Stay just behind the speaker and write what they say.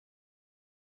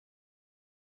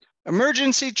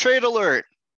Emergency trade alert.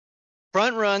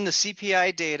 Front run the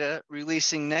CPI data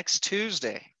releasing next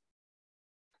Tuesday.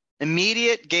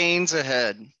 Immediate gains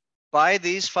ahead. Buy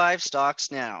these 5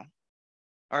 stocks now.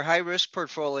 Our high risk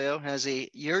portfolio has a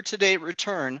year-to-date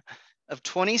return of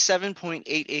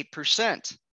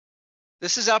 27.88%.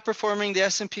 This is outperforming the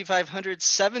S&P 500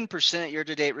 7%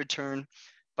 year-to-date return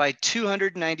by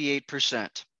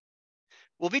 298%.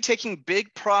 We'll be taking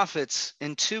big profits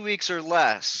in 2 weeks or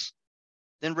less,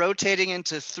 then rotating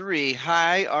into 3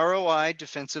 high ROI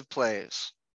defensive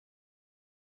plays.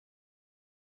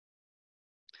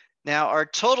 Now, our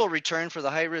total return for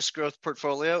the high risk growth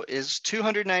portfolio is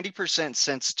 290%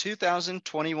 since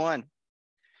 2021.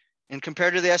 And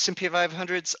compared to the S&P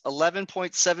 500's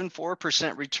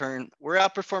 11.74% return, we're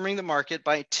outperforming the market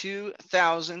by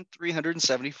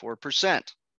 2,374%.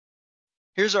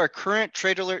 Here's our current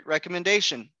trade alert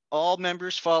recommendation. All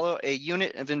members follow a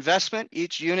unit of investment.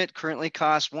 Each unit currently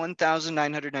costs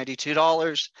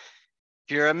 $1,992.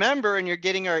 If you're a member and you're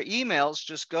getting our emails,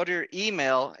 just go to your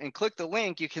email and click the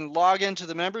link. You can log into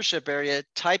the membership area,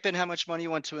 type in how much money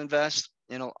you want to invest,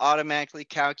 and it'll automatically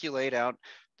calculate out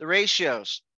the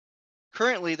ratios.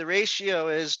 Currently, the ratio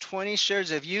is 20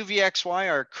 shares of UVXY,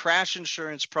 our crash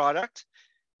insurance product,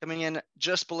 coming in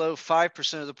just below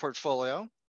 5% of the portfolio.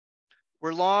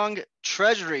 We're long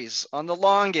treasuries on the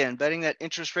long end, betting that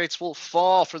interest rates will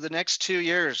fall for the next 2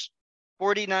 years.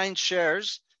 49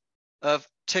 shares of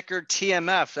ticker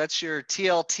TMF. That's your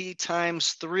TLT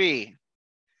times 3.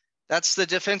 That's the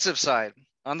defensive side.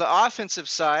 On the offensive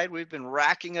side, we've been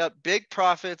racking up big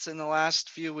profits in the last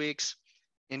few weeks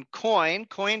in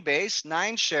Coinbase,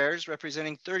 9 shares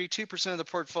representing 32% of the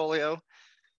portfolio.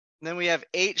 And then we have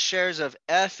 8 shares of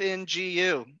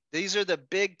FNGU. These are the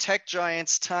big tech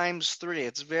giants times 3.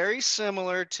 It's very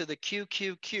similar to the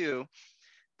QQQ,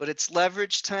 but it's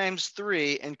leveraged times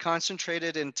 3 and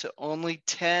concentrated into only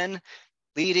 10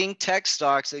 leading tech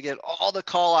stocks that get all the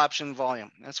call option volume.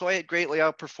 That's why it greatly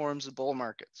outperforms the bull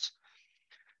markets.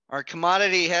 Our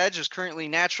commodity hedge is currently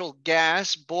natural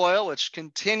gas, oil, which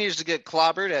continues to get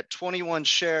clobbered at 21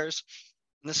 shares.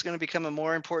 And this is going to become a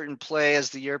more important play as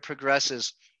the year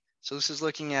progresses. So this is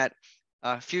looking at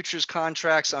futures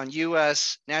contracts on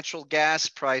U.S. natural gas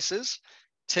prices.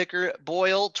 Ticker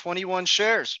BOIL, 21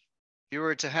 shares. If you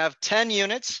were to have 10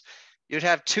 units, you'd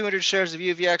have 200 shares of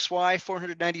UVXY,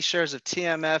 490 shares of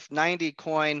TMF, 90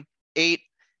 coin, 80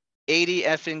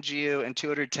 FNGU, and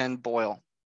 210 BOIL.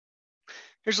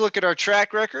 Here's a look at our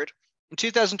track record. In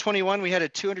 2021, we had a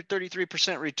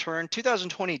 233% return.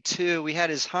 2022, we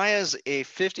had as high as a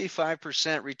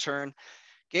 55% return.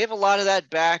 Gave a lot of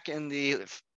that back in the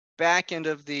back end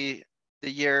of the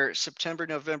year. September,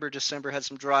 November, December had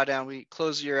some drawdown. We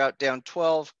closed the year out down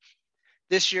 12.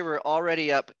 This year, we're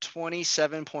already up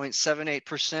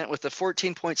 27.78% with a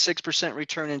 14.6%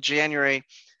 return in January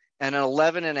and an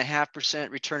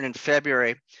 11.5% return in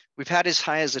February. We've had as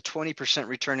high as a 20%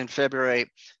 return in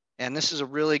February, and this is a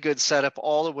really good setup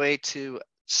all the way to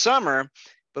summer,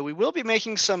 but we will be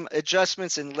making some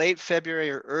adjustments in late February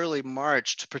or early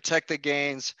March to protect the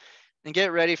gains and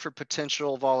get ready for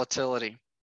potential volatility.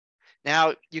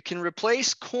 Now, you can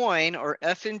replace coin or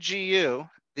FNGU,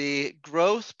 the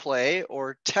growth play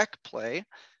or tech play,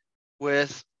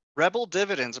 with Rebel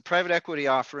Dividends, a private equity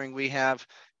offering we have,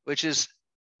 which is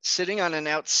sitting on an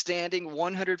outstanding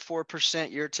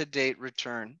 104% year-to-date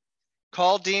return.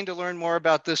 Call Dean to learn more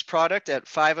about this product at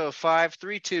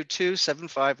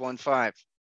 505-322-7515.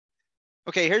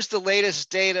 Okay, here's the latest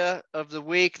data of the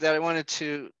week that I wanted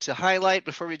to highlight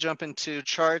before we jump into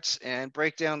charts and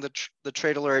break down the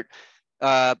trade alert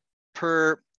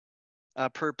per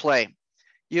play.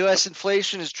 U.S.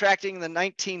 inflation is tracking the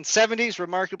 1970s,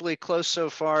 remarkably close so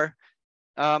far.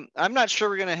 I'm not sure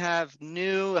we're going to have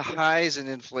new highs in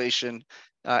inflation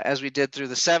as we did through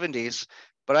the 70s,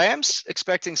 but I am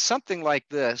expecting something like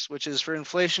this, which is for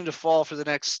inflation to fall for the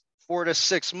next 4 to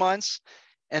 6 months.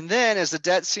 And then as the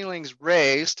debt ceiling's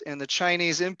raised and the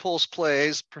Chinese impulse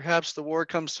plays, perhaps the war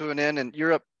comes to an end and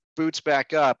Europe boots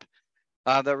back up,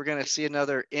 that we're going to see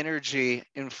another energy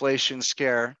inflation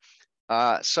scare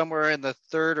somewhere in the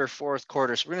 3rd or 4th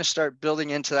quarter. So we're going to start building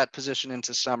into that position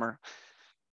into summer.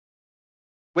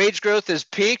 Wage growth is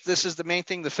peaked. This is the main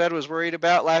thing the Fed was worried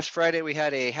about. Last Friday, we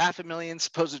had a 500,000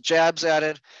 supposed jobs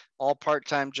added, all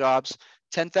part-time jobs,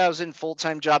 10,000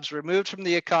 full-time jobs removed from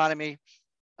the economy.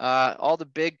 All the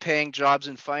big paying jobs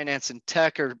in finance and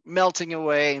tech are melting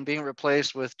away and being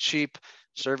replaced with cheap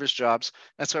service jobs.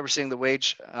 That's why we're seeing the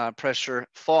wage pressure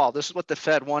fall. This is what the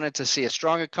Fed wanted to see: a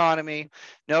strong economy,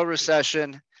 no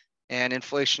recession, and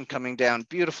inflation coming down.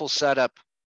 Beautiful setup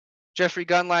Jeffrey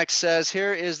Gunlack says,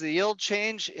 here is the yield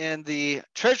change in the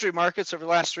treasury markets over the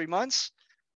last 3 months.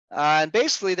 And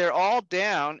basically, they're all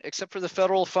down except for the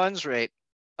federal funds rate,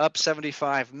 up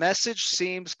 75. Message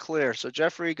seems clear. So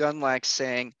Jeffrey Gunlack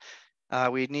saying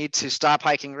we need to stop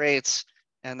hiking rates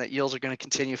and that yields are going to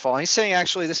continue falling. He's saying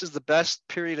actually this is the best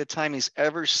period of time he's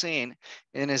ever seen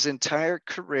in his entire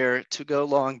career to go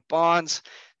long bonds.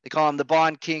 They call him the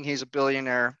bond king. He's a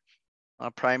billionaire,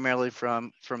 primarily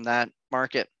from that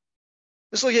market.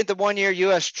 Just looking at the 1-year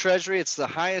U.S. Treasury, it's the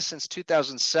highest since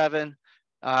 2007.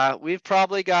 We've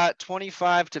probably got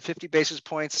 25 to 50 basis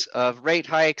points of rate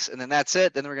hikes, and then that's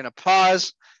it. Then we're going to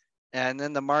pause, and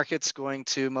then the market's going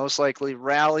to most likely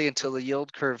rally until the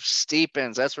yield curve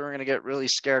steepens. That's where we're going to get really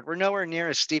scared. We're nowhere near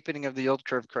a steepening of the yield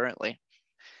curve currently.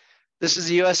 This is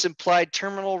the U.S. implied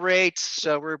terminal rate.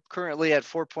 So we're currently at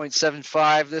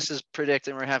 4.75. This is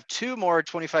predicting we're going to have 2 more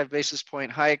 25 basis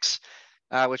point hikes,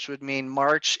 which would mean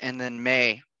March and then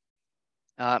May.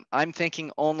 I'm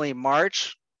thinking only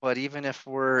March, but even if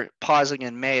we're pausing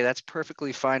in May, that's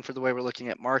perfectly fine for the way we're looking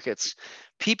at markets.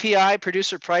 PPI,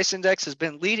 Producer Price Index, has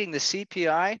been leading the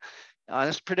CPI.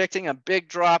 It's predicting a big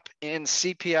drop in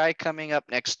CPI coming up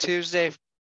next Tuesday.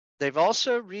 They've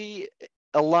also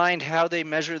realigned how they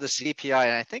measure the CPI,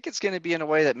 and I think it's going to be in a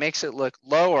way that makes it look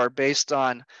lower based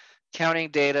on counting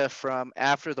data from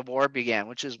after the war began,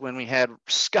 which is when we had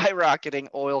skyrocketing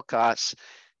oil costs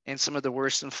and some of the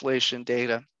worst inflation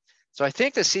data. So I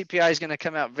think the CPI is going to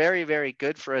come out very, very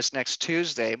good for us next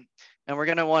Tuesday, and we're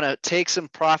going to want to take some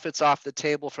profits off the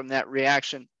table from that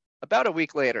reaction about a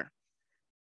week later.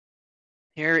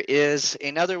 Here is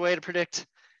another way to predict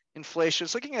inflation.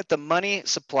 It's looking at the money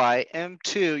supply,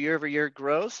 M2 year-over-year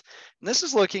growth. And this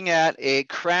is looking at a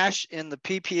crash in the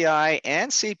PPI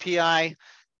and CPI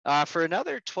for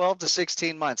another 12 to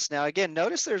 16 months. Now, again,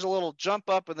 notice there's a little jump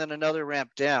up and then another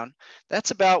ramp down.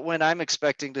 That's about when I'm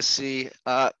expecting to see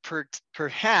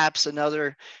perhaps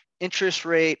another interest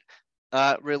rate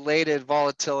related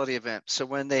volatility event. So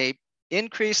when they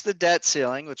increase the debt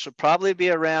ceiling, which will probably be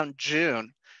around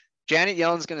June, Janet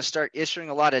Yellen's going to start issuing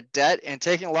a lot of debt and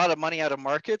taking a lot of money out of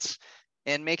markets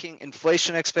and making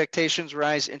inflation expectations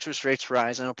rise, interest rates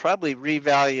rise, and it'll probably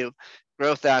revalue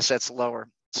growth assets lower.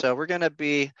 So we're going to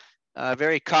be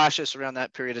very cautious around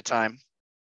that period of time.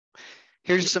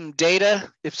 Here's some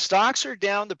data. If stocks are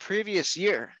down the previous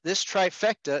year, this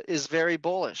trifecta is very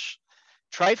bullish.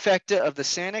 Trifecta of the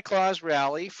Santa Claus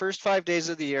rally, first 5 days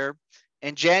of the year,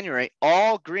 and January,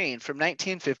 all green from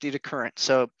 1950 to current.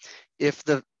 So if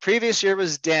the previous year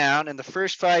was down and the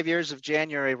first 5 years of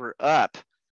January were up,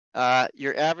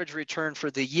 your average return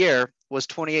for the year was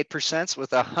 28%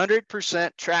 with a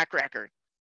 100% track record.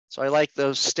 So I like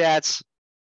those stats.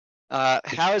 How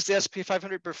has the S&P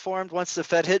 500 performed once the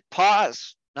Fed hit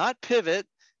pause? Not pivot.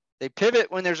 They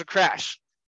pivot when there's a crash.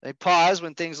 They pause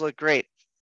when things look great.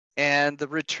 And the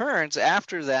returns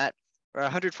after that are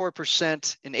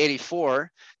 104% in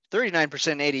 84,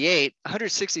 39% in 88,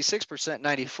 166% in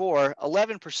 94,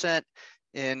 11%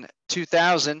 in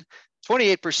 2000,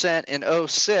 28% in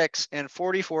 06, and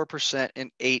 44% in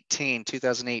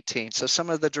 2018. So some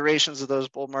of the durations of those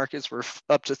bull markets were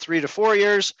up to 3 to 4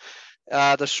 years.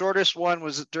 The shortest one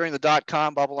was during the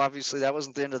dot-com bubble. Obviously, that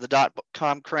wasn't the end of the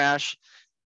dot-com crash.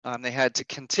 They had to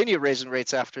continue raising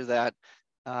rates after that.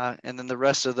 And then the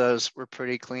rest of those were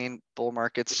pretty clean bull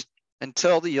markets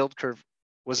until the yield curve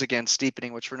was again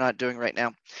steepening, which we're not doing right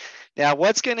now. Now,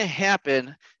 what's going to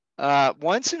happen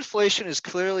once inflation is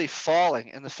clearly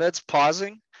falling and the Fed's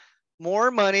pausing?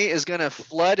 More money is going to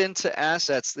flood into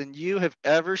assets than you have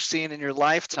ever seen in your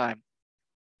lifetime.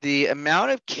 The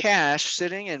amount of cash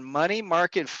sitting in money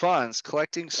market funds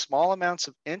collecting small amounts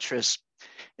of interest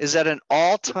is at an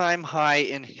all-time high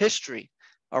in history,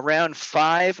 around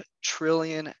 $5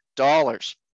 trillion. So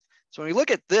when we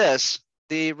look at this,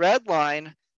 the red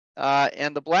line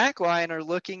and the black line are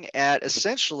looking at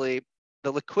essentially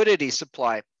the liquidity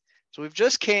supply. So we've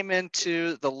just came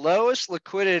into the lowest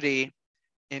liquidity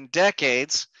in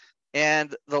decades,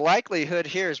 and the likelihood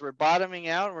here is we're bottoming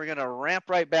out and we're going to ramp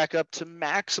right back up to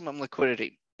maximum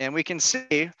liquidity. And we can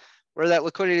see where that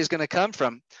liquidity is going to come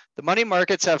from. The money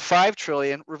markets have 5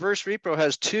 trillion, reverse repo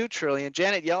has 2 trillion,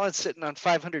 Janet Yellen's sitting on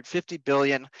 550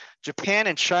 billion, Japan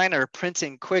and China are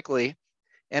printing quickly,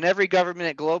 and every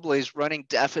government globally is running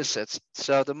deficits.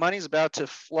 So the money's about to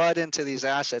flood into these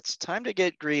assets. Time to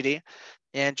get greedy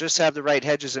and just have the right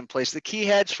hedges in place. The key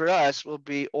hedge for us will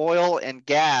be oil and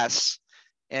gas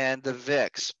and the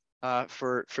VIX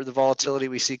for the volatility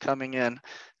we see coming in.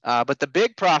 But the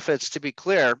big profits, to be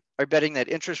clear, are betting that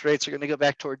interest rates are going to go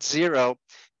back towards zero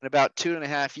in about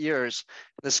 2.5 years.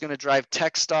 This is going to drive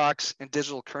tech stocks and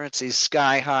digital currencies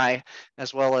sky high,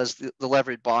 as well as the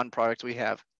leveraged bond product we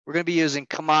have. We're going to be using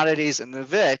commodities and the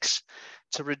VIX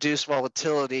to reduce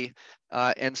volatility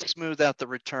and smooth out the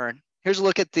return. Here's a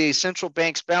look at the central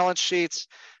bank's balance sheets,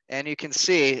 and you can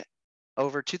see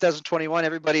over 2021,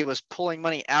 everybody was pulling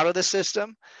money out of the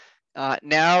system.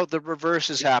 Now the reverse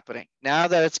is happening. Now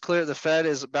that it's clear the Fed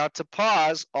is about to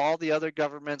pause, all the other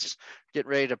governments get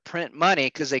ready to print money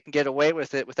because they can get away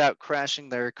with it without crashing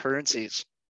their currencies.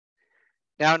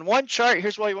 Now in one chart,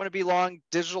 here's why you want to be long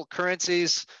digital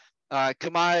currencies,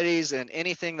 commodities, and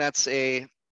anything that's an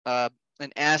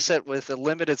asset with a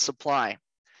limited supply.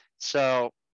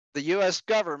 So the US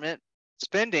government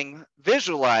spending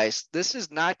visualized, this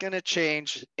is not going to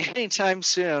change anytime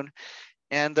soon.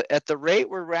 And at the rate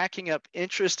we're racking up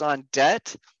interest on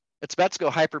debt, it's about to go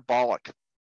hyperbolic.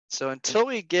 So until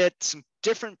we get some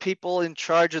different people in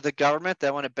charge of the government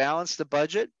that want to balance the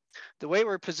budget, the way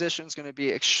we're positioned is going to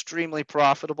be extremely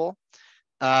profitable.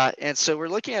 And so we're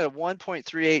looking at a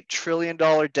 $1.38 trillion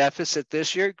deficit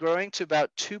this year, growing to about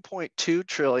 $2.2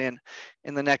 trillion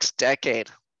in the next decade.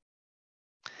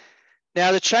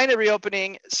 Now, the China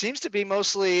reopening seems to be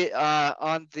mostly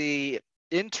on the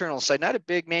internal side, not a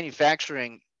big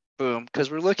manufacturing boom,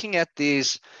 because we're looking at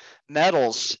these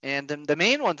metals, and the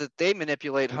main one that they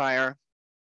manipulate higher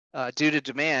due to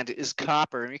demand is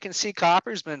copper. And you can see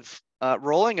copper's been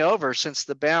rolling over since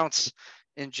the bounce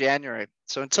in January.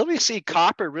 So until we see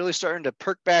copper really starting to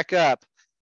perk back up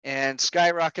and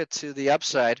skyrocket to the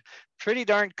upside, pretty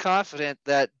darn confident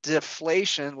that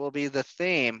deflation will be the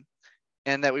theme,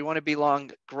 and that we want to be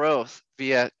long growth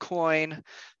via coin,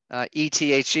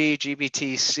 ETHE,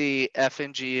 GBTC,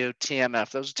 FNGU,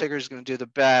 TMF. Those tickers are going to do the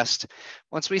best.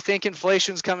 Once we think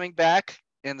inflation's coming back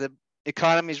and the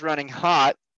economy's running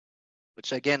hot,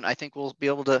 which again, I think we'll be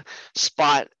able to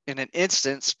spot in an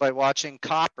instance by watching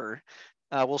copper,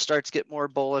 we'll start to get more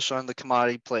bullish on the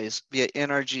commodity plays via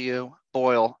NRGU,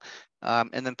 oil,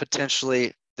 and then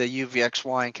potentially the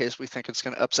UVXY in case we think it's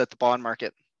going to upset the bond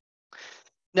market.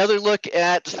 Another look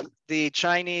at the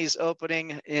Chinese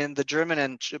opening in the German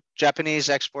and Japanese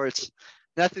exports.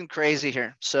 Nothing crazy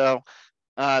here. So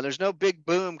there's no big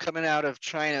boom coming out of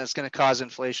China that's going to cause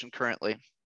inflation currently.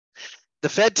 The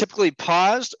Fed typically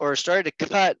paused or started to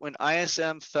cut when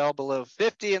ISM fell below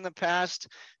 50 in the past.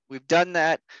 We've done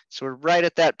that. So we're right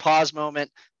at that pause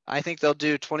moment. I think they'll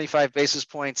do 25 basis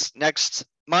points next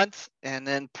month and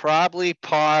then probably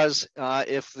pause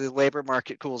if the labor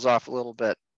market cools off a little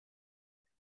bit.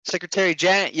 Secretary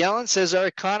Janet Yellen says our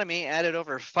economy added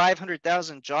over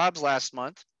 500,000 jobs last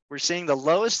month. We're seeing the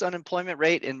lowest unemployment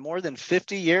rate in more than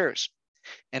 50 years.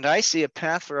 And I see a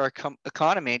path for our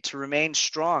economy to remain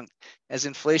strong as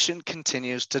inflation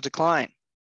continues to decline.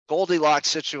 Goldilocks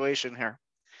situation here.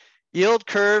 Yield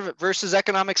curve versus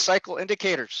economic cycle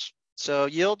indicators. So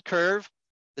yield curve,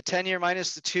 the 10-year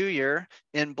minus the 2-year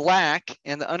in black,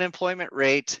 and the unemployment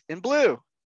rate in blue.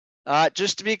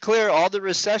 Just to be clear, all the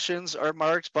recessions are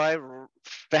marked by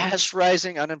fast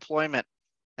rising unemployment.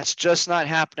 That's just not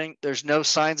happening. There's no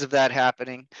signs of that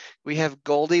happening. We have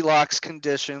Goldilocks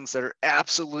conditions that are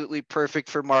absolutely perfect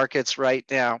for markets right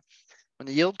now. When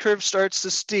the yield curve starts to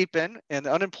steepen and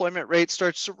the unemployment rate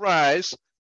starts to rise,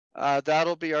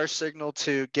 that'll be our signal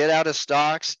to get out of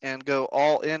stocks and go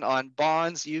all in on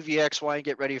bonds, UVXY, and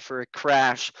get ready for a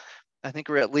crash. I think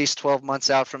we're at least 12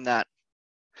 months out from that.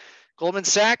 Goldman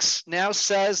Sachs now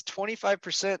says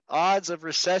 25% odds of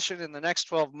recession in the next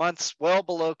 12 months, well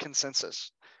below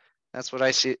consensus. That's what I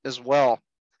see as well.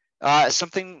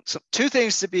 Two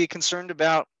things to be concerned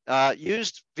about.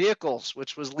 Used vehicles,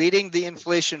 which was leading the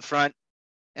inflation front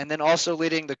and then also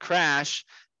leading the crash,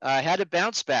 had a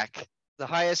bounce back, the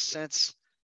highest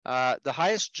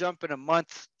jump in a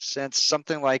month since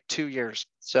something like 2 years.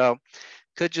 So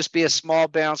could just be a small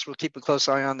bounce. We'll keep a close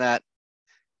eye on that.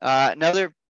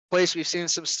 Another place we've seen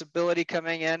some stability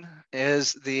coming in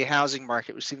is the housing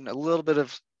market. We've seen a little bit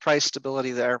of price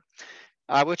stability there,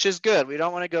 which is good. We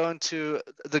don't want to go into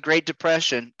the Great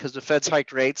Depression because the Fed's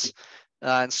hiked rates.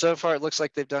 And so far, it looks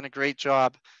like they've done a great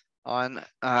job on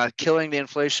killing the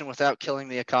inflation without killing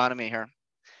the economy here.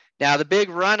 Now, the big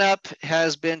run up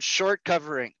has been short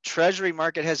covering. Treasury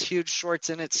market has huge shorts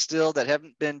in it still that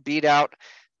haven't been beat out.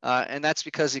 And that's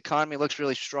because the economy looks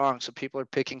really strong. So people are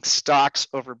picking stocks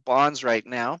over bonds right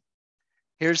now.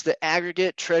 Here's the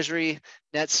aggregate Treasury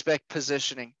net spec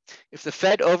positioning. If the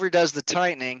Fed overdoes the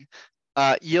tightening,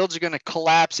 yields are going to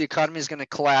collapse, the economy is going to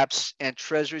collapse, and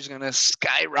Treasury is going to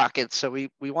skyrocket. So we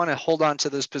want to hold on to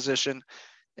this position.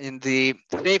 In the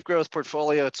safe growth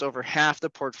portfolio, it's over half the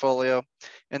portfolio.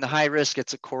 In the high risk,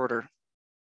 it's a quarter.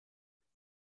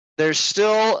 There's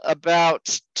still about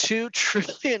 $2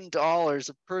 trillion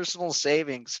of personal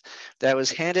savings that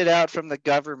was handed out from the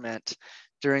government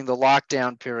during the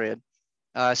lockdown period.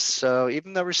 So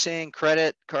even though we're seeing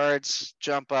credit cards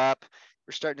jump up,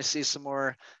 we're starting to see some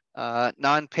more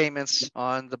non-payments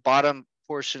on the bottom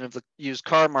portion of the used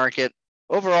car market.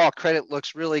 Overall, credit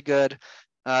looks really good.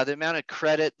 The amount of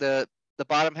credit the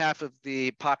bottom half of the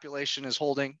population is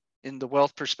holding in the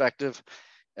wealth perspective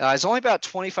is only about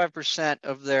 25%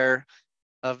 of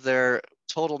their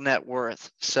total net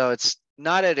worth. So it's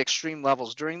not at extreme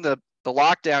levels. During the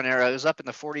lockdown era, it was up in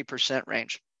the 40%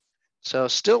 range. So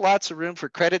still lots of room for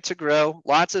credit to grow,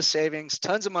 lots of savings,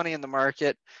 tons of money in the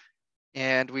market,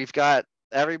 and we've got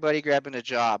everybody grabbing a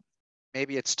job.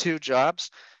 Maybe it's 2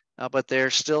 jobs, but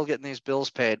they're still getting these bills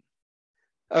paid.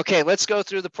 Okay, let's go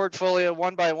through the portfolio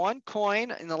one by one.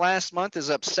 Coin in the last month is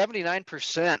up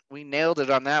 79%. We nailed it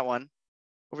on that one.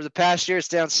 Over the past year, it's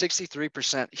down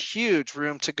 63%. Huge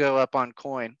room to go up on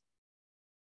coin.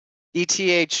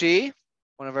 ETHE,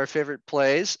 one of our favorite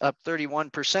plays, up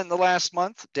 31% in the last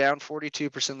month, down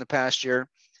 42% in the past year.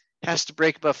 Has to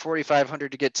break above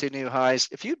 4,500 to get to new highs.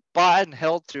 If you bought and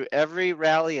held through every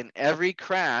rally and every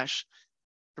crash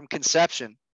from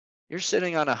conception, you're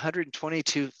sitting on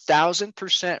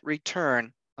 122,000%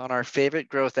 return on our favorite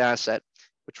growth asset,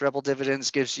 which Rebel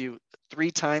Dividends gives you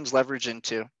 3 times leverage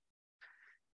into.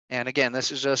 And again,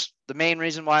 this is just the main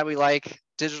reason why we like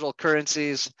digital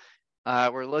currencies.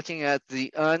 We're looking at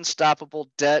the unstoppable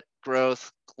debt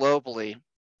growth globally,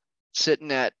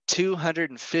 sitting at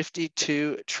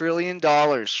 $252 trillion.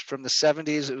 From the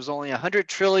 70s, it was only 100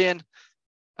 trillion.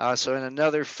 So in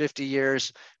another 50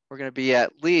 years, we're going to be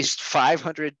at least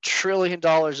 $500 trillion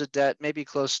of debt, maybe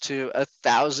close to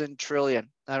 1,000 trillion.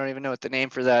 I don't even know what the name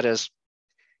for that is.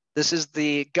 This is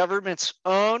the government's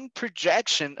own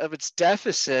projection of its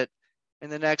deficit in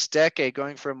the next decade,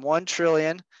 going from 1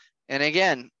 trillion. And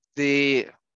again, this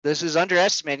is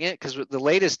underestimating it because the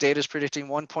latest data is predicting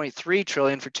 1.3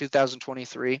 trillion for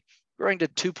 2023, growing to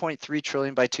 2.3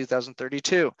 trillion by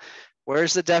 2032.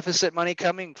 Where's the deficit money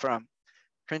coming from?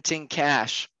 Printing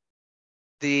cash.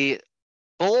 The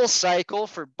bull cycle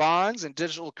for bonds and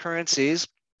digital currencies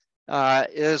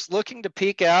is looking to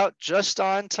peak out just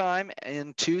on time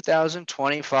in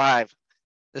 2025.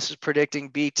 This is predicting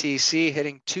BTC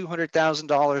hitting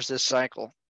 $200,000 this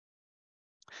cycle.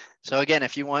 So again,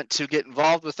 if you want to get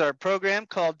involved with our program,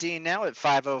 call Dean now at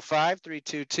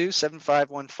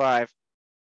 505-322-7515.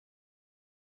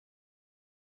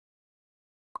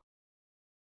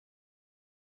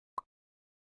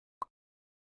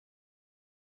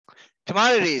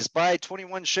 Commodities, buy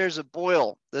 21 shares of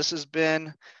Boyle. This has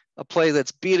been a play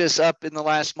that's beat us up in the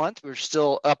last month. We're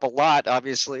still up a lot,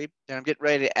 obviously, and I'm getting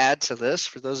ready to add to this.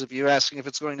 For those of you asking if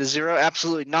it's going to zero,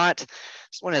 absolutely not.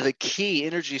 It's one of the key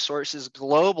energy sources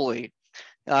globally.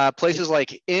 Places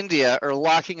like India are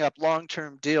locking up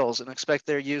long-term deals and expect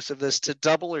their use of this to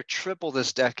double or triple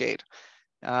this decade.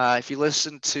 If you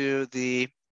listen to the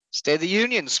State of the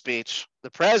Union speech,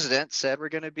 the president said we're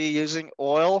going to be using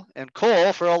oil and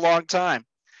coal for a long time,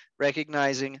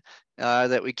 recognizing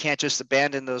that we can't just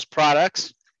abandon those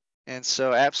products. And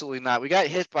so absolutely not. We got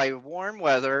hit by warm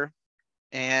weather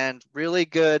and really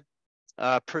good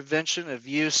prevention of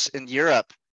use in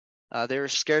Europe. They were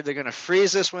scared they're going to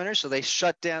freeze this winter, so they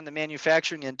shut down the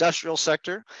manufacturing industrial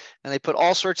sector, and they put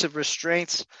all sorts of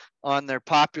restraints on their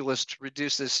populace to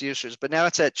reduce this usage. But now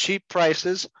it's at cheap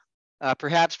prices,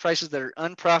 perhaps prices that are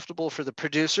unprofitable for the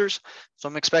producers. So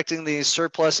I'm expecting these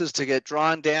surpluses to get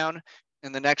drawn down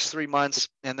in the next 3 months,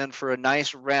 and then for a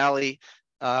nice rally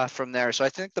from there. So I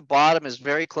think the bottom is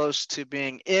very close to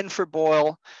being in for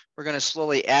Boyle. We're going to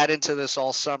slowly add into this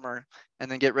all summer and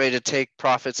then get ready to take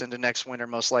profits into next winter,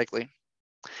 most likely.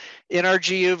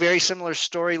 NRGU, very similar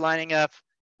story lining up.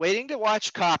 Waiting to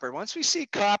watch copper. Once we see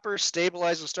copper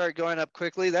stabilize and start going up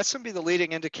quickly, that's going to be the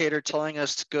leading indicator telling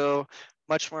us to go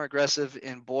much more aggressive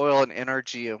in Boyle and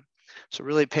NRGU. So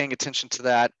really paying attention to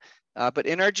that. But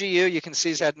NRGU, you can see,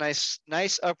 has had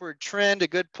nice upward trend, a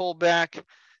good pullback.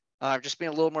 Just being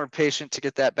a little more patient to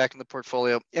get that back in the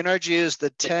portfolio. NRGU is the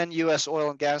 10 U.S.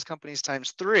 oil and gas companies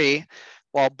times 3,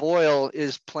 while Boyle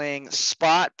is playing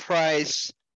spot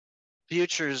price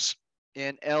futures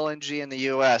in LNG in the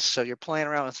US. So you're playing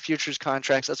around with futures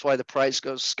contracts. That's why the price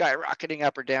goes skyrocketing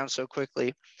up or down so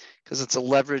quickly, because it's a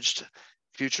leveraged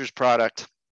futures product.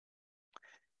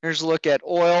 Here's a look at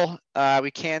oil.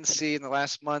 We can see in the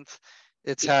last month,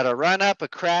 it's had a run up, a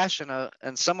crash,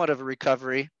 and somewhat of a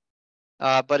recovery.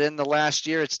 But in the last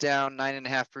year, it's down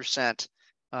 9.5%.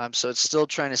 So it's still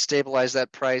trying to stabilize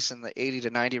that price in the 80 to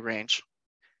 90 range.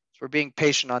 So we're being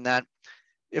patient on that.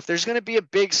 If there's going to be a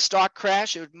big stock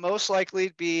crash, it would most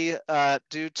likely be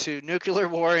due to nuclear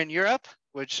war in Europe,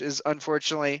 which is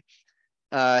unfortunately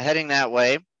heading that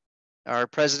way. Our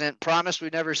president promised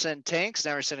we'd never send tanks.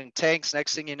 Now we're sending tanks.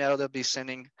 Next thing you know, they'll be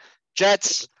sending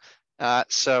jets.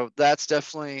 So that's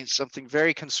definitely something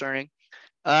very concerning.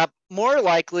 More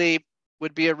likely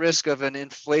would be a risk of an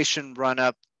inflation run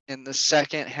up in the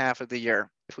second half of the year.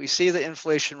 If we see the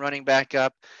inflation running back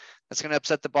up, that's going to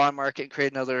upset the bond market and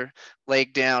create another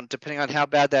leg down, depending on how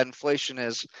bad that inflation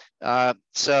is.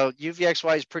 So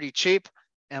UVXY is pretty cheap,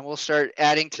 and we'll start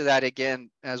adding to that again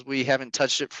as we haven't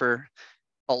touched it for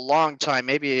a long time,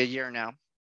 maybe a year now.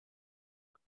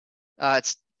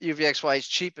 It's UVXY is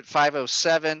cheap at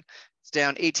 507. It's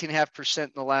down 18.5%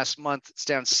 in the last month. It's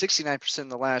down 69% in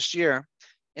the last year.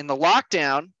 In the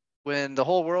lockdown, when the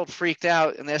whole world freaked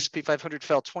out and the S&P 500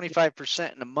 fell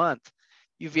 25% in a month,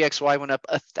 UVXY went up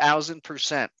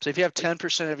 1,000%. So if you have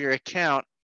 10% of your account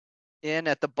in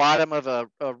at the bottom of a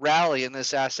rally in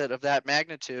this asset of that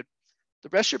magnitude, the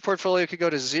rest of your portfolio could go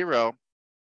to zero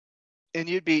and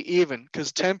you'd be even,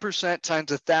 because 10%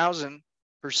 times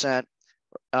 1,000%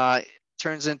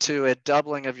 turns into a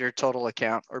doubling of your total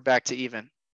account, or back to even.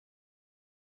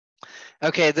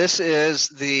 Okay, this is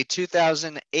the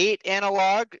 2008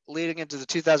 analog leading into the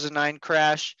 2009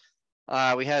 crash.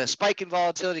 We had a spike in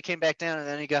volatility, came back down, and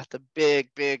then you got the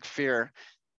big fear.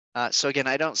 So again,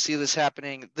 I don't see this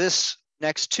happening this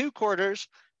next 2 quarters,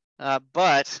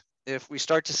 but if we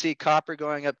start to see copper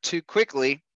going up too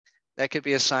quickly, that could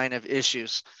be a sign of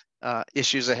issues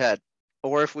ahead.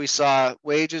 Or if we saw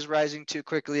wages rising too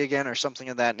quickly again, or something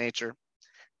of that nature.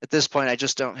 At this point, I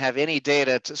just don't have any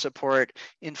data to support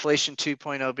inflation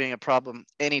 2.0 being a problem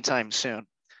anytime soon.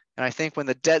 And I think when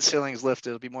the debt ceiling is lifted,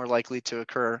 it'll be more likely to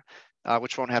occur,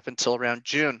 which won't happen until around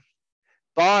June.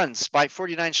 Bonds, buy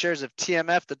 49 shares of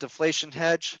TMF, the deflation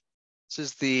hedge. This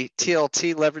is the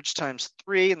TLT leverage times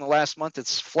 3. In the last month,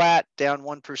 it's flat, down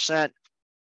 1%.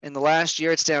 In the last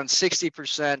year, it's down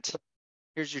 60%.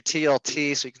 Here's your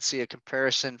TLT, so you can see a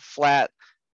comparison, flat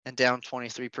and down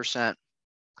 23%.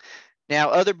 Now,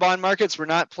 other bond markets we're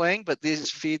not playing, but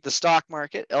these feed the stock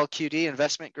market. LQD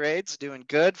investment grades doing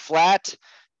good, flat,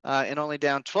 and only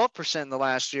down 12% in the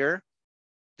last year.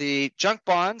 The junk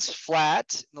bonds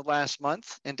flat in the last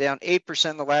month and down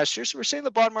 8% in the last year. So we're seeing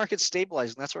the bond market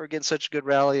stabilizing. That's why we're getting such a good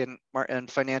rally in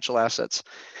financial assets.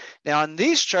 Now, on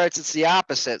these charts, it's the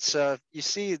opposite. So you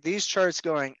see these charts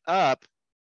going up.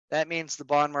 That means the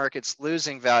bond market's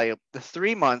losing value. The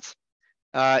 3-month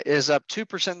is up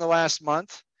 2% in the last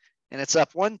month, and it's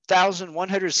up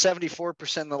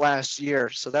 1,174% in the last year.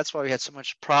 So that's why we had so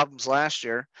much problems last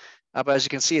year. But as you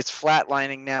can see, it's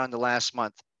flatlining now in the last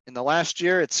month. In the last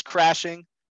year, it's crashing.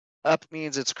 Up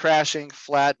means it's crashing.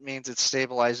 Flat means it's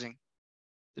stabilizing.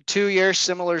 The 2-year,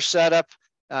 similar setup.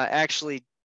 Actually,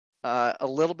 a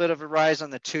little bit of a rise on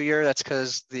the 2-year. That's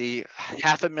because the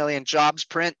 500,000 jobs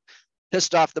print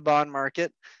pissed off the bond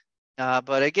market.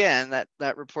 But again,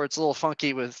 that report's a little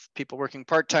funky with people working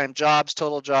part-time jobs,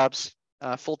 total jobs,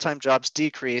 full-time jobs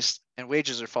decreased, and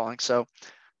wages are falling. So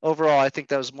overall, I think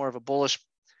that was more of a bullish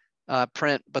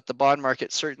print, but the bond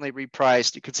market certainly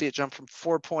repriced. You can see it jump from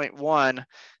 4.1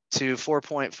 to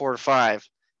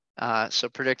 4.45. So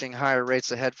predicting higher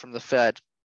rates ahead from the Fed.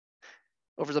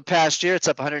 Over the past year, it's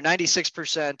up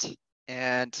 196%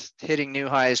 and hitting new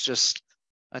highs just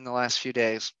in the last few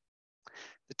days.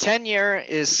 The 10-year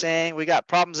is saying we got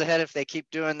problems ahead if they keep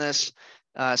doing this.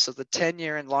 So the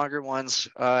 10-year and longer ones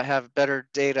have better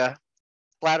data.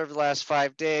 Flat over the last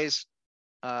 5 days,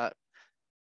 2%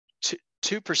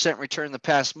 return the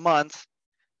past month,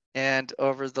 and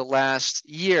over the last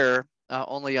year,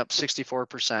 only up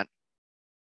 64%.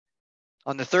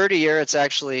 On the 30-year, it's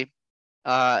actually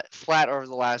flat over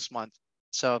the last month.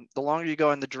 So the longer you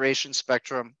go in the duration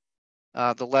spectrum,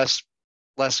 the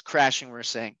less crashing we're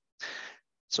seeing.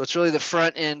 So it's really the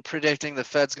front end predicting the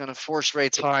Fed's going to force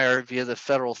rates higher via the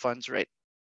federal funds rate.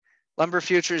 Lumber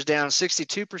futures down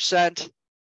 62%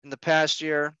 in the past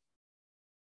year.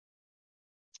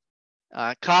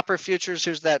 Copper futures,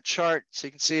 here's that chart. So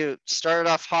you can see it started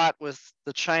off hot with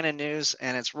the China news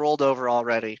and it's rolled over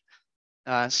already.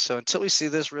 So until we see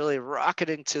this really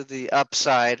rocketing to the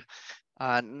upside,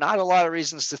 not a lot of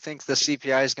reasons to think the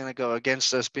CPI is going to go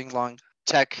against us being long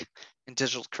tech and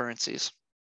digital currencies.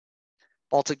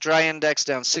 Baltic Dry Index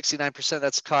down 69%.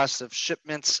 That's cost of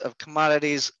shipments of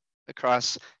commodities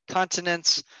across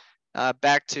continents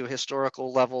back to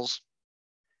historical levels.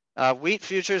 Wheat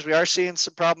futures, we are seeing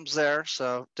some problems there.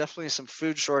 So definitely some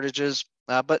food shortages.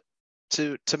 But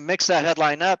to mix that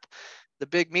headline up, the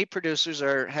big meat producers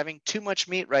are having too much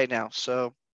meat right now.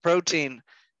 So protein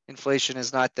inflation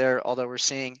is not there, although we're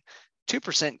seeing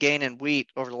 2% gain in wheat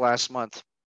over the last month.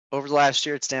 Over the last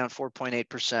year, it's down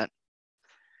 4.8%.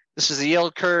 This is the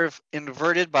yield curve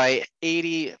inverted by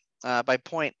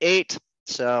 0.8.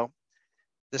 So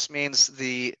this means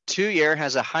the 2-year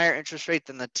has a higher interest rate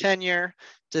than the 10-year,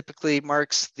 typically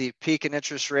marks the peak in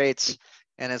interest rates.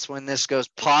 And it's when this goes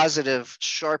positive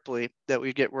sharply that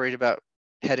we get worried about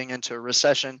heading into a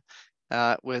recession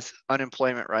with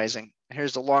unemployment rising.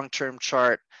 Here's the long-term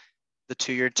chart, the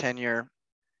 2-year, 10-year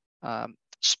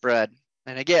spread.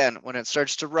 And again, when it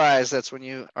starts to rise, that's when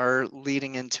you are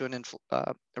leading into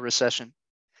a recession.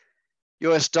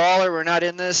 US dollar, we're not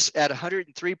in this at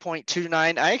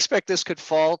 103.29. I expect this could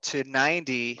fall to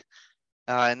 90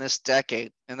 in this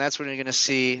decade. And that's when you're going to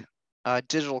see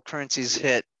digital currencies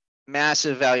hit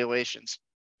massive valuations.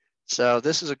 So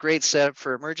this is a great setup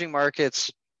for emerging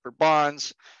markets, for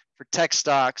bonds, for tech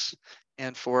stocks,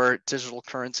 and for digital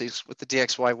currencies with the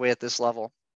DXY way at this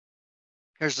level.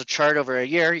 Here's the chart over a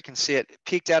year. You can see it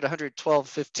peaked at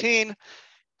 112.15,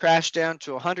 crashed down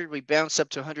to 100. We bounced up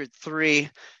to 103.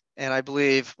 And I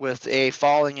believe with a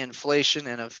falling inflation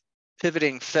and a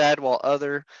pivoting Fed while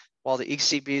the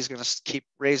ECB is going to keep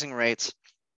raising rates,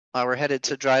 we're headed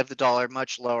to drive the dollar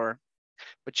much lower,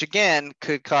 which again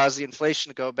could cause the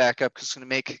inflation to go back up because it's going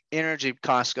to make energy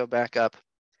costs go back up.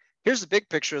 Here's the big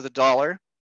picture of the dollar.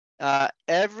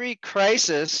 Every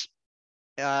crisis,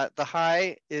 the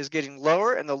high is getting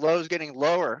lower and the low is getting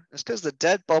lower. It's because the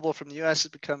debt bubble from the US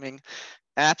is becoming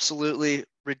absolutely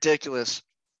ridiculous.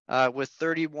 With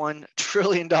 $31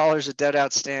 trillion of debt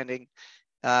outstanding.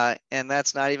 And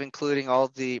that's not even including all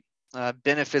the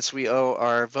benefits we owe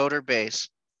our voter base.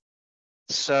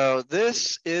 So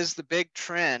this is the big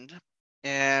trend.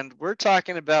 And we're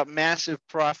talking about massive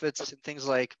profits in things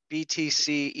like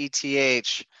BTC,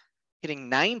 ETH, hitting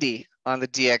 90 on the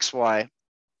DXY.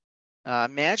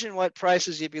 Imagine what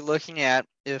prices you'd be looking at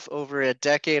if over a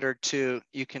decade or two,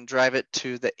 you can drive it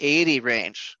to the 80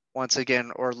 range once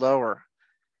again or lower.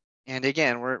 And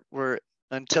again, we're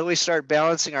until we start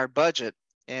balancing our budget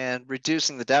and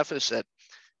reducing the deficit,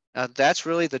 that's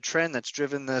really the trend that's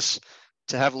driven this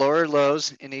to have lower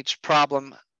lows in each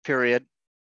problem period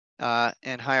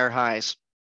and higher highs.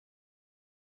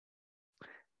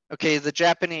 Okay, the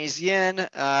Japanese yen,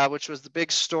 which was the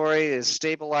big story, is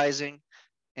stabilizing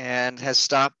and has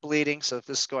stopped bleeding. So if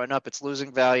this is going up, it's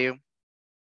losing value.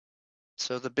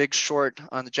 So the big short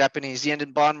on the Japanese yen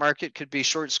and bond market could be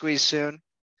short squeeze soon.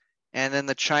 And then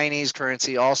the Chinese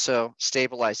currency also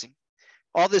stabilizing.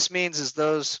 All this means is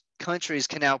those countries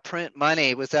can now print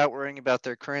money without worrying about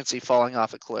their currency falling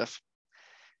off a cliff.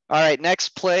 All right, next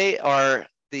play are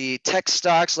the tech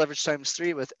stocks, leverage times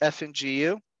 3 with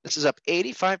FNGU. This is up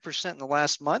 85% in the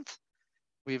last month.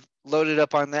 We've loaded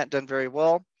up on that, done very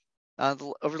well.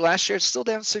 Over last year, it's still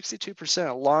down 62%,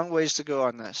 a long ways to go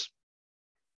on this.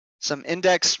 Some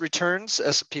index returns,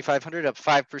 S&P 500 up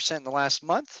 5% in the last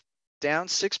month. Down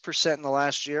 6% in the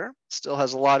last year. Still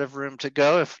has a lot of room to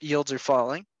go if yields are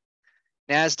falling.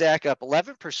 NASDAQ up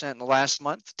 11% in the last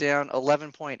month, down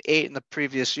 11.8 in the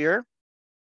previous year.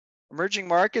 Emerging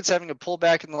markets having a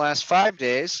pullback in the last 5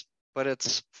 days, but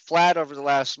it's flat over the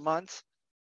last month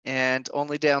and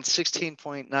only down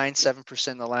 16.97%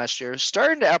 in the last year.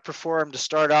 Starting to outperform to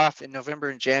start off in November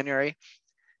and January.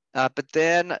 But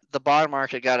then the bond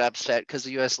market got upset because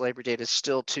the US labor data is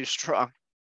still too strong.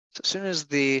 So as soon as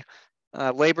the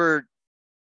labor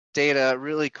data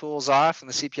really cools off and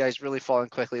the CPI is really falling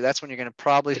quickly, that's when you're going to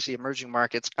probably see emerging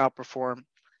markets outperform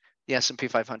the S&P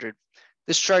 500.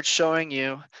 This chart's showing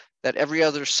you that every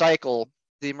other cycle,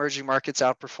 the emerging markets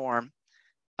outperform.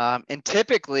 And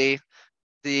typically,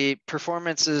 the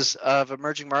performances of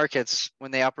emerging markets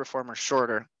when they outperform are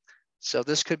shorter. So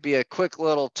this could be a quick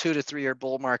little 2 to 3 year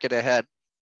bull market ahead.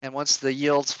 And once the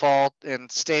yields fall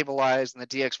and stabilize and the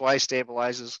DXY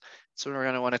stabilizes, so we're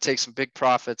going to want to take some big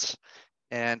profits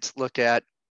and look at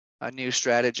a new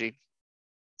strategy.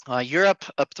 Europe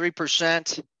up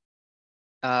 3%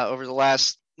 over the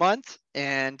last month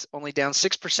and only down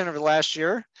 6% over the last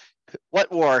year.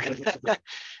 What war?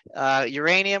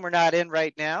 Uranium we're not in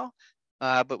right now,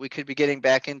 but we could be getting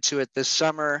back into it this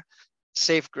summer.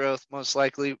 Safe growth, most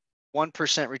likely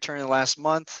 1% return in the last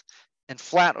month and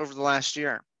flat over the last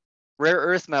year. Rare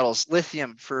earth metals,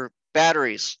 lithium for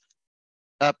batteries,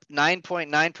 up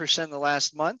 9.9% in the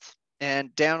last month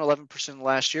and down 11% in the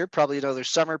last year. Probably another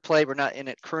summer play. We're not in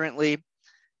it currently.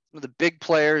 Some of the big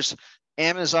players,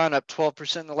 Amazon up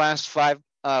 12% in the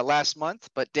last month,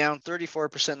 but down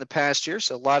 34% in the past year.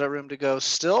 So a lot of room to go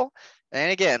still.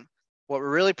 And again, what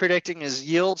we're really predicting is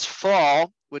yields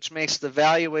fall, which makes the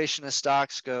valuation of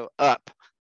stocks go up.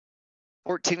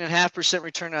 14.5%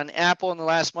 return on Apple in the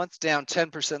last month, down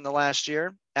 10% in the last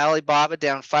year. Alibaba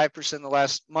down 5% in the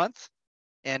last month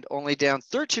and only down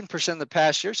 13% in the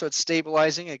past year. So it's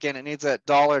stabilizing. Again, it needs that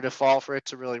dollar to fall for it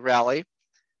to really rally.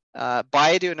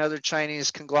 Baidu, another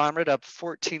Chinese conglomerate, up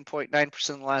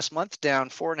 14.9% in the last month, down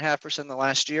 4.5% in the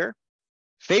last year.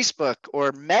 Facebook,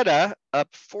 or Meta, up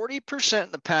 40%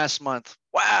 in the past month.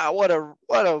 Wow, what a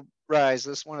rise.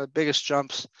 This is one of the biggest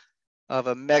jumps of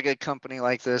a mega company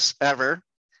like this ever,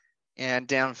 and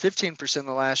down 15% in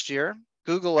the last year.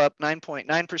 Google up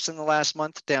 9.9% in the last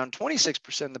month, down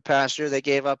 26% in the past year. They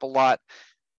gave up a lot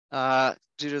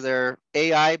due to their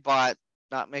AI bot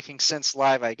not making sense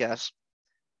live, I guess,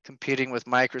 competing with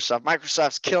Microsoft.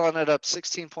 Microsoft's killing it, up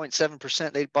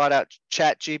 16.7%. They bought out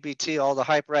ChatGPT, all the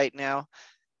hype right now.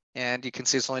 And you can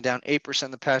see it's only down 8%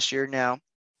 in the past year now.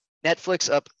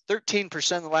 Netflix up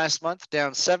 13% in the last month,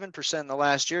 down 7% in the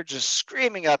last year, just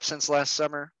screaming up since last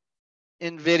summer.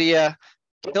 NVIDIA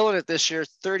killing it this year,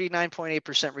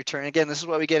 39.8% return. Again, this is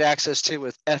what we get access to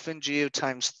with FNGU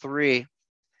times 3,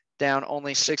 down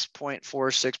only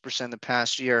 6.46% in the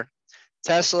past year.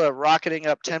 Tesla rocketing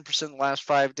up 10% in the last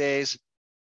 5 days,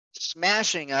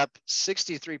 smashing up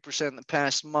 63% in the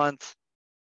past month,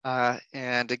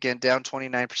 and again, down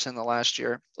 29% in the last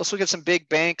year. Let's look at some big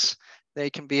banks.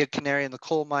 They can be a canary in the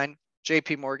coal mine.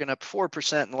 JP Morgan up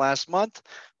 4% in the last month,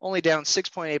 only down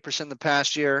 6.8% in the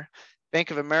past year.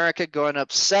 Bank of America going up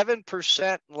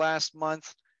 7% last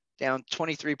month, down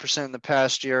 23% in the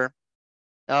past year.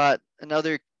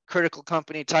 Another critical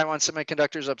company, Taiwan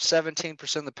Semiconductors, up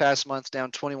 17% in the past month,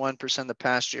 down 21% in the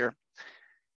past year.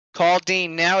 Call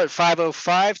Dean now at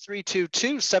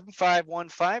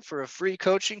 505-322-7515 for a free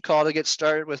coaching call to get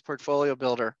started with Portfolio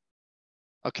Builder.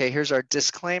 Okay, here's our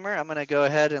disclaimer. I'm going to go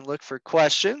ahead and look for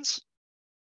questions.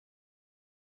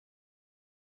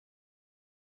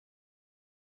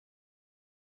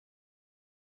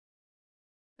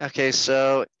 Okay,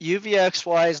 so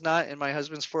UVXY is not in my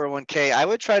husband's 401k. I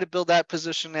would try to build that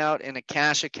position out in a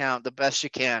cash account the best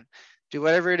you can. Do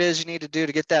whatever it is you need to do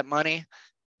to get that money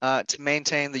to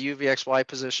maintain the UVXY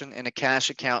position in a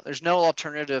cash account. There's no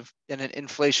alternative in an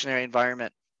inflationary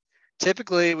environment.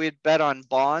 Typically, we'd bet on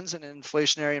bonds in an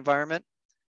inflationary environment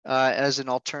as an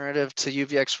alternative to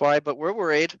UVXY, but we're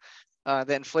worried that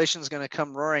inflation is going to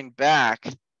come roaring back,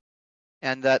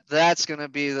 and that's going to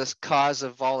be the cause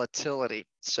of volatility.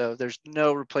 So there's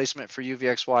no replacement for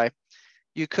UVXY.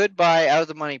 You could buy out of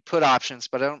the money put options,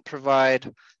 but I don't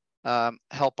provide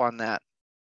help on that.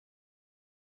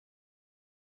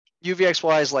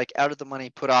 UVXY is like out of the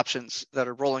money put options that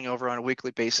are rolling over on a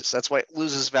weekly basis. That's why it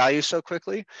loses value so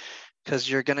quickly, because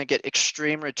you're going to get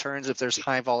extreme returns if there's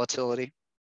high volatility.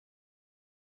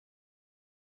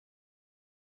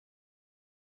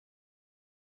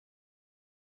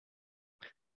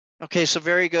 Okay, so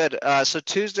very good. So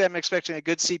Tuesday, I'm expecting a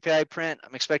good CPI print.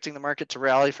 I'm expecting the market to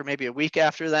rally for maybe a week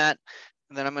after that.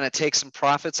 And then I'm going to take some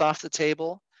profits off the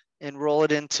table and roll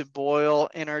it into BOIL,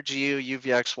 NRGU,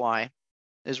 UVXY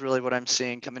is really what I'm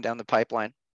seeing coming down the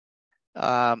pipeline.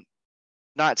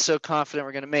 Not so confident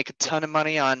we're going to make a ton of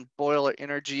money on BOIL or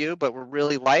NRGU, but we're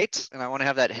really light, and I want to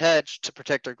have that hedge to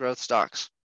protect our growth stocks.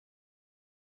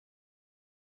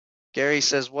 Gary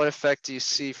says, what effect do you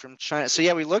see from China? So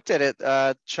yeah, we looked at it.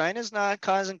 China's not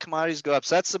causing commodities to go up.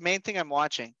 So that's the main thing I'm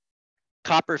watching.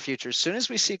 Copper futures. As soon as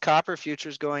we see copper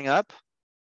futures going up,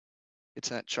 it's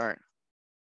in that chart.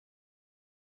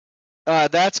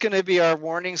 That's going to be our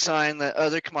warning sign that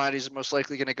other commodities are most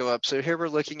likely going to go up. So here we're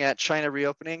looking at China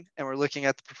reopening, and we're looking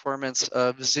at the performance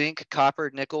of zinc,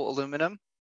 copper, nickel, aluminum,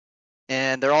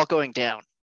 and they're all going down.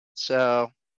 So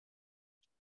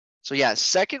yeah,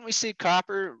 second we see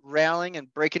copper rallying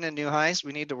and breaking in new highs,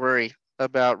 we need to worry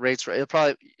about rates. It'll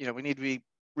probably, we need to be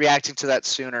reacting to that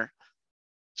sooner.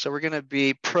 So we're going to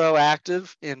be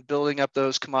proactive in building up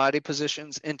those commodity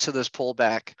positions into this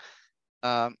pullback,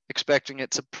 expecting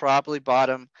it to probably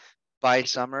bottom by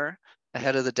summer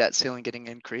ahead of the debt ceiling getting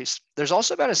increased. There's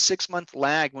also about a 6-month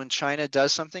lag when China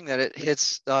does something that it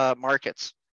hits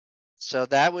markets. So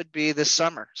that would be this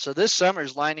summer. So this summer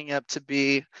is lining up to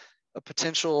be a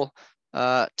potential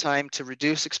time to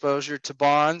reduce exposure to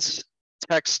bonds,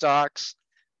 tech stocks,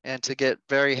 and to get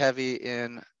very heavy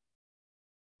in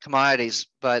commodities.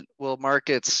 But will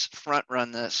markets front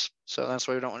run this? So that's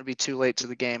why we don't want to be too late to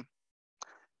the game.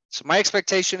 So my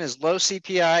expectation is low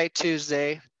CPI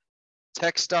Tuesday,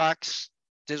 tech stocks,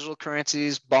 digital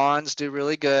currencies, bonds do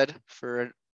really good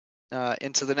for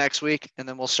into the next week, and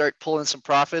then we'll start pulling some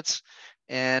profits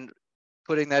and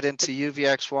putting that into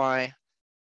UVXY,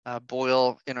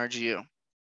 BOIL, NRGU.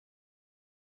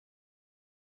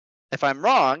 If I'm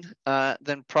wrong,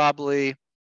 then probably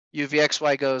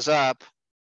UVXY goes up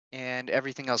and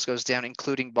everything else goes down,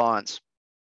 including bonds.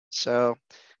 So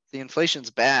the inflation's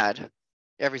bad,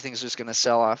 everything's just going to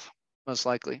sell off, most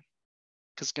likely,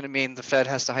 because it's going to mean the Fed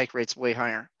has to hike rates way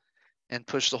higher and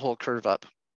push the whole curve up.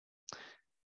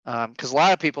 Because a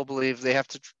lot of people believe they have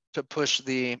to push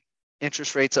the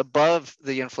interest rates above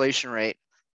the inflation rate.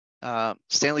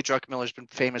 Stanley Druckenmiller's been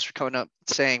famous for coming up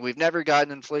saying we've never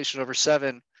gotten inflation over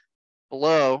 7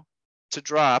 below to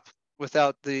drop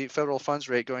without the federal funds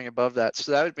rate going above that.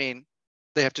 So that would mean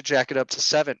they have to jack it up to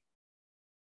 7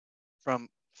 from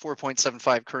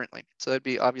 4.75 currently. So that'd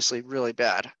be obviously really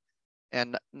bad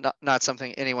and not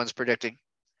something anyone's predicting.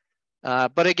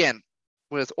 But again,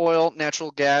 with oil, natural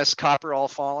gas, copper all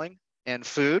falling, and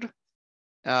food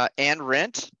and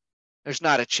rent, there's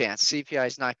not a chance. CPI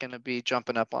is not going to be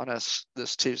jumping up on us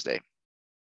this Tuesday.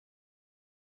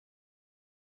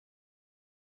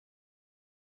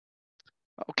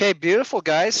 Okay, beautiful,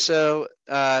 guys. So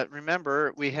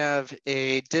remember, we have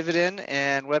a dividend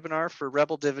and webinar for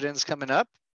Rebel dividends coming up.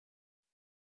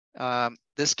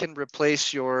 This can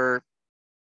replace your,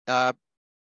 it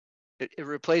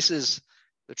replaces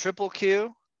the triple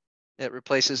Q, it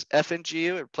replaces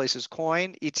FNGU, it replaces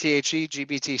coin, ETHE,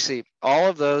 GBTC. All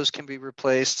of those can be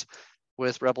replaced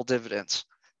with Rebel dividends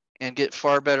and get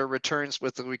far better returns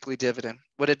with the weekly dividend.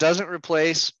 What it doesn't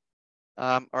replace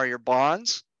are your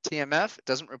bonds, TMF. It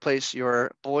doesn't replace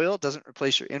your oil, it doesn't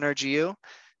replace your NRGU,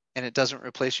 and it doesn't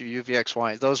replace your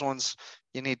UVXY. Those ones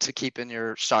you need to keep in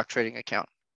your stock trading account.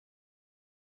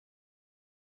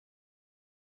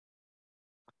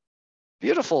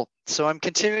 Beautiful. So I'm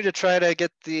continuing to try to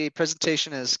get the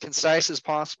presentation as concise as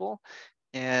possible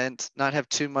and not have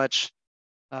too much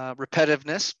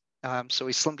repetitiveness. So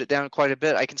we slimmed it down quite a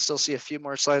bit. I can still see a few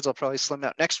more slides I'll probably slim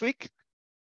out next week.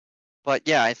 But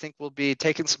yeah, I think we'll be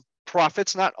taking some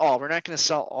profits, not all. We're not going to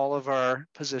sell all of our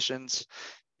positions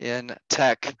in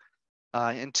tech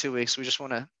in 2 weeks. We just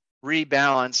want to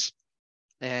rebalance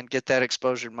and get that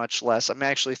exposure much less. I'm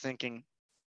actually thinking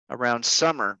around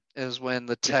summer is when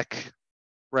the tech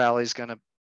rally is going to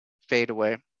fade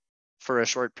away for a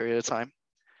short period of time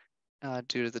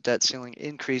due to the debt ceiling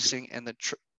increasing and the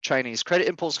Chinese credit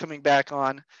impulse coming back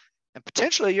on, and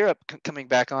potentially Europe coming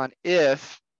back on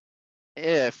if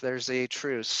there's a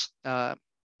truce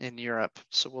in Europe.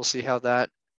 So we'll see how that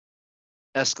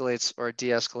escalates or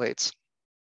de-escalates.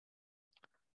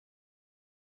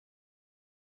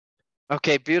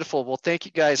 Okay, beautiful. Well, thank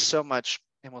you guys so much,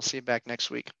 and we'll see you back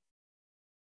next week.